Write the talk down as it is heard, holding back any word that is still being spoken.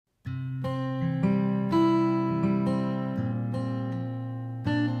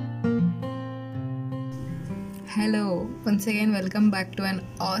Hello, once again, welcome back to an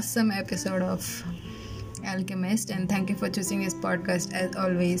awesome episode of Alchemist, and thank you for choosing this podcast as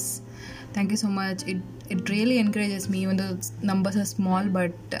always. Thank you so much. It really encourages me, even though numbers are small,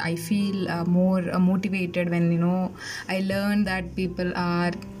 but I feel more motivated when I learn that people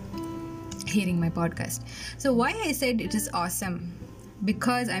are hearing my podcast. So, why I said it is awesome?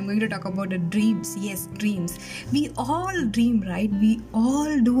 Because I'm going to talk about the dreams. Yes, dreams. We all dream, right? We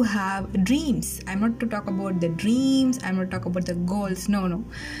all do have dreams. I'm not to talk about the dreams. I'm not to talk about the goals. No.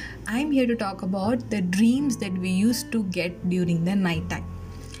 I'm here to talk about the dreams that we used to get during the night time.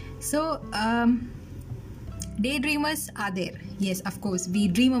 So, daydreamers are there. Yes, of course, we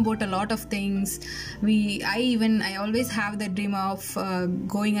dream about a lot of things. I always have the dream of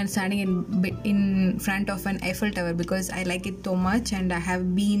going and standing in front of an Eiffel Tower because I like it so much, and I have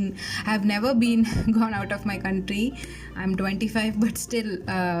never been gone out of my country. I'm 25, but still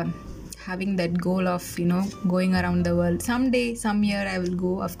having that goal of going around the world. Someday, some year I will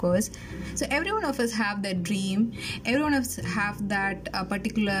go, of course. So every one of us have that dream. Every one of us have that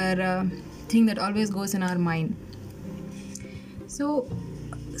particular thing that always goes in our mind. So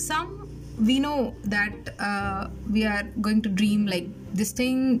we know that we are going to dream like this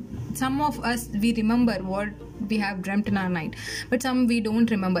thing. Some of us, we remember what we have dreamt in our night, but some we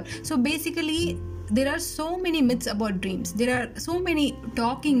don't remember. So basically, there are so many myths about dreams. There are so many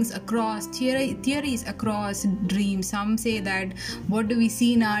talkings across theories across dreams. Some say that what do we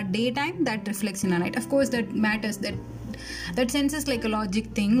see in our daytime that reflects in our night. Of course, that matters. That sense is like a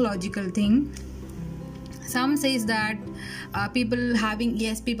logical thing. Some says that people having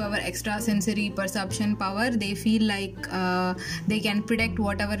ESP power, extrasensory perception power, they feel like they can predict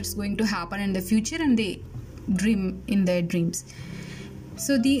whatever is going to happen in the future, and they dream in their dreams.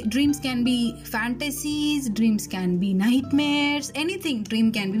 So the dreams can be fantasies, dreams can be nightmares, anything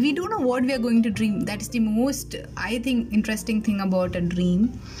dream can be. We don't know what we are going to dream. That is the most, I think, interesting thing about a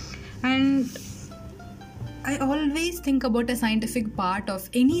dream. And I always think about a scientific part of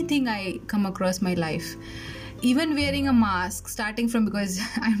anything I come across my life. Even wearing a mask, starting from, because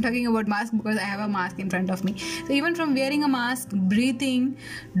I'm talking about mask because I have a mask in front of me. So even from wearing a mask, breathing,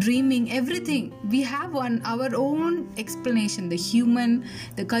 dreaming, everything, we have our own explanation. The human,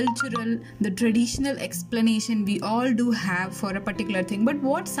 the cultural, the traditional explanation we all do have for a particular thing. But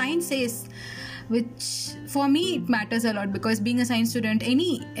what science says, which for me it matters a lot, because being a science student,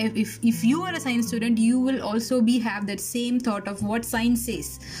 if you are a science student, you will also have that same thought of what science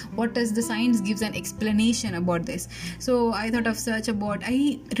says. What does the science gives an explanation about this? So I thought of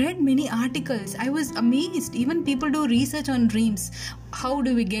I read many articles. I was amazed. Even people do research on dreams. How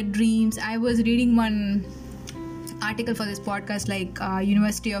do we get dreams? I was reading one article for this podcast, like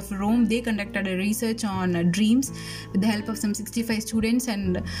University of Rome, they conducted a research on dreams with the help of some 65 students,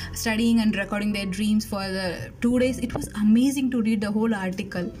 and studying and recording their dreams for the 2 days. It was amazing to read the whole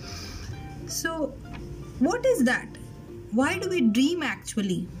article. So what is that? Why do we dream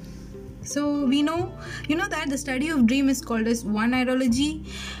actually? So we know that the study of dream is called as one neurology,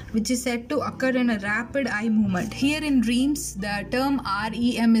 which is said to occur in a rapid eye movement. Here in dreams, the term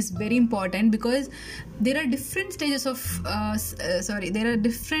REM is very important because there are different stages of there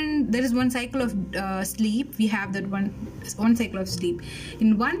is one cycle of sleep. We have that one cycle of sleep.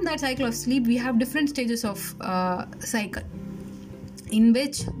 In that cycle of sleep, we have different stages of cycle, in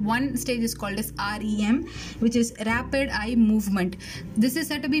which one stage is called as REM, which is rapid eye movement. This is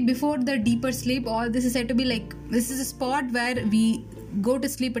said to be before the deeper sleep, or this is said to be this is a spot where we go to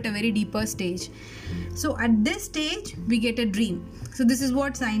sleep at a very deeper stage. So at this stage, we get a dream. So this is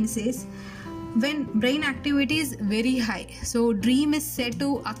what science says. When brain activity is very high. So dream is said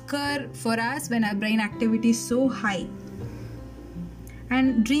to occur for us when our brain activity is so high.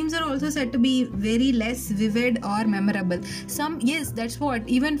 And dreams are also said to be very less vivid or memorable. Yes, that's what.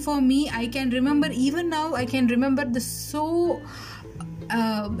 Even for me, I can remember, even now, I can remember the so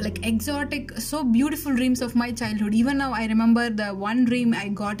exotic, so beautiful dreams of my childhood. Even now, I remember the one dream I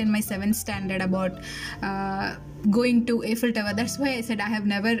got in my 7th standard about going to Eiffel Tower. That's why I said I have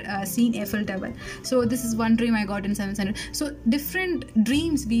never seen Eiffel Tower. So this is one dream I got in 7th standard. So different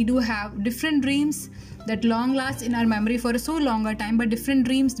dreams we do have, different dreams that long last in our memory for a so longer time, but different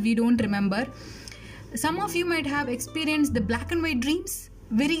dreams we don't remember. Some of you might have experienced the black and white dreams.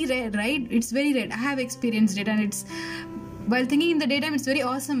 Very rare, right? It's very rare. I have experienced it, and it's, while thinking in the daytime, it's very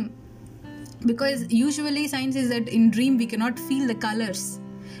awesome, because usually science is that in dream we cannot feel the colors.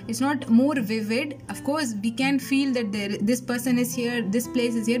 It's not more vivid. Of course, we can feel that this person is here, this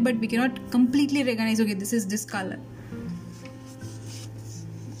place is here, but we cannot completely recognize, okay, this is this color.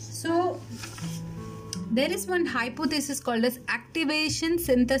 So There is one hypothesis called as activation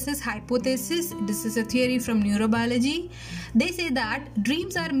synthesis hypothesis. This is a theory from neurobiology. They say that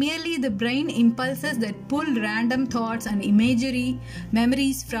dreams are merely the brain impulses that pull random thoughts and imagery,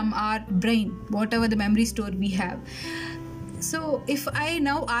 memories from our brain, whatever the memory store we have. So if I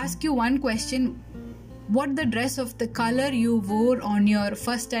now ask you one question, what the dress of the color you wore on your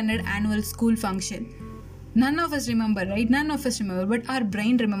first standard annual school function? None of us remember, right? None of us remember, but our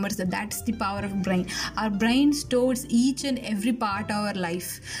brain remembers that. That's the power of brain. Our brain stores each and every part of our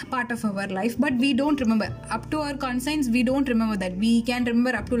life, but we don't remember. Up to our conscience, we don't remember that. We can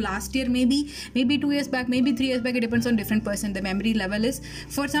remember up to last year, maybe 2 years back, maybe 3 years back. It depends on different person. The memory level is,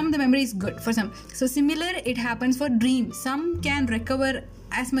 for some, the memory is good. For some, so similar, it happens for dreams. Some can recover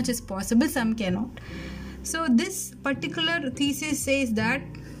as much as possible, some cannot. So this particular thesis says that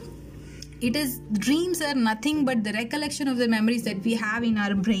dreams are nothing but the recollection of the memories that we have in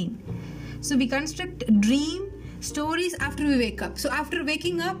our brain. So we construct dream stories after we wake up. So after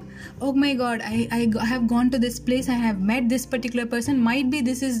waking up, oh my god, I have gone to this place, I have met this particular person, might be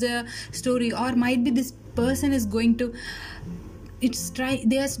this is the story, or might be this person is going to,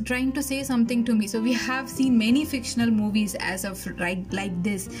 they are trying to say something to me. So we have seen many fictional movies as of right like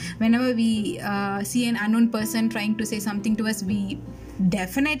this. Whenever we see an unknown person trying to say something to us, we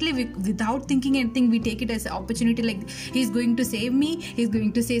definitely, without thinking anything, we take it as an opportunity, like he's going to save me, he's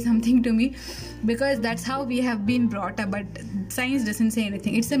going to say something to me, because that's how we have been brought up. But science doesn't say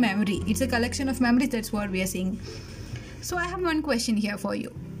anything. It's a memory, it's a collection of memories. That's what we are seeing. So I have one question here for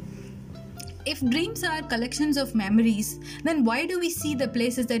you. If dreams are collections of memories, then why do we see the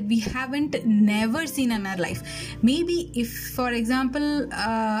places that we haven't never seen in our life? Maybe if, for example,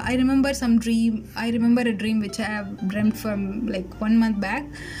 I remember a dream which I have dreamt from like 1 month back.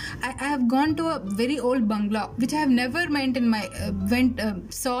 I have gone to a very old bungalow which I have never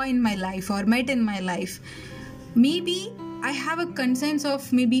saw in my life or met in my life. Maybe I have a conscience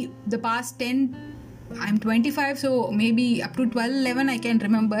of maybe the past 10, I'm 25, so maybe up to 12, 11 I can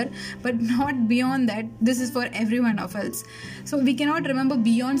remember, but not beyond that. This is for every one of us. So we cannot remember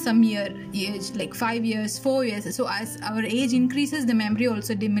beyond some age, like 5 years, 4 years. So as our age increases, the memory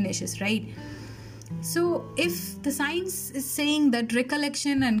also diminishes, right? So if the science is saying that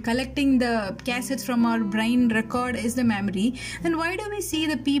recollection and collecting the cassettes from our brain record is the memory, then why do we see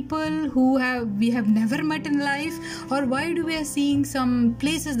the people who we have never met in life, or why do we are seeing some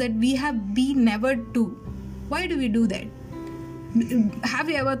places that we have been never to? Why do we do that? Have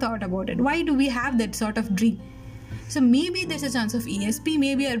you ever thought about it? Why do we have that sort of dream? So maybe there's a chance of ESP,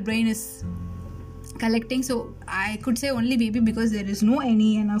 maybe our brain is collecting. So I could say only maybe, because there is no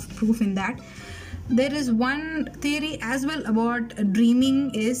any enough proof in that. There is one theory as well about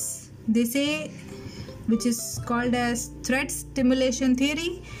dreaming, is they say, which is called as threat stimulation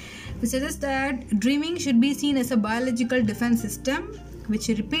theory, which suggests that dreaming should be seen as a biological defense system which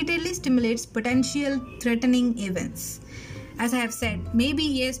repeatedly stimulates potential threatening events. As I have said, maybe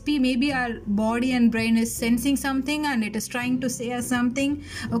ESP, maybe our body and brain is sensing something and it is trying to say us something.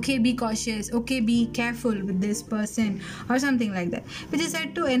 Okay, be cautious. Okay, be careful with this person, or something like that, which is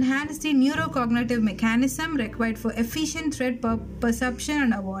said to enhance the neurocognitive mechanism required for efficient threat perception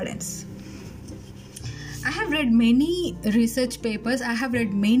and avoidance. I have read many research papers, I have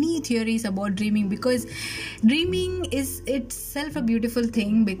read many theories about dreaming, because dreaming is itself a beautiful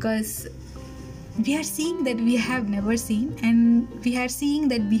thing, because we are seeing that we have never seen, and we are seeing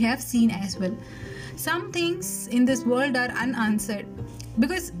that we have seen as well. Some things in this world are unanswered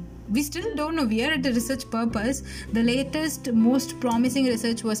because we still don't know. We are at the research purpose. The latest, most promising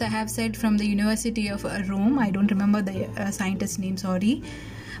research was, I have said, from the University of Rome. I don't remember the scientist's name, sorry.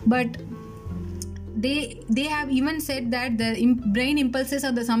 But they have even said that the brain impulses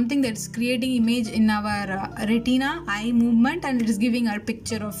are the something that's creating image in our retina, eye movement, and it is giving our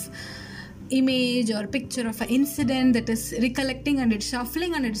picture of image or picture of an incident that is recollecting, and it's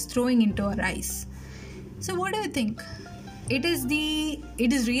shuffling and it's throwing into our eyes. So what do you think? It is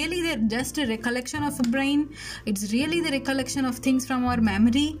really just a recollection of a brain? It's really the recollection of things from our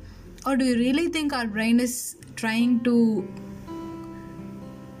memory? Or do you really think our brain is trying to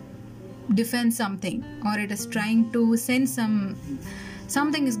defend something, or it is trying to sense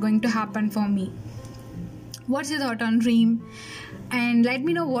something is going to happen for me? What's your thought on dream? And let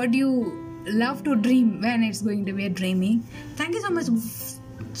me know what you love to dream when it's going to be a dreaming. Thank you so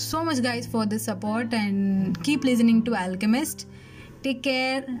much guys for the support, and keep listening to Alchemist. Take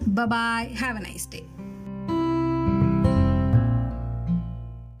care, bye bye, have a nice day.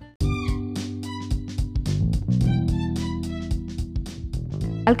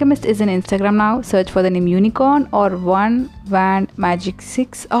 Alchemist is in Instagram now. Search for the name Unicorn or One Wand Magic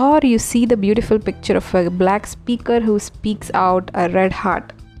 6, or you see the beautiful picture of a black speaker who speaks out a red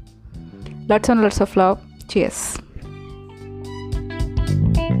heart. Lots and lots of love. Cheers.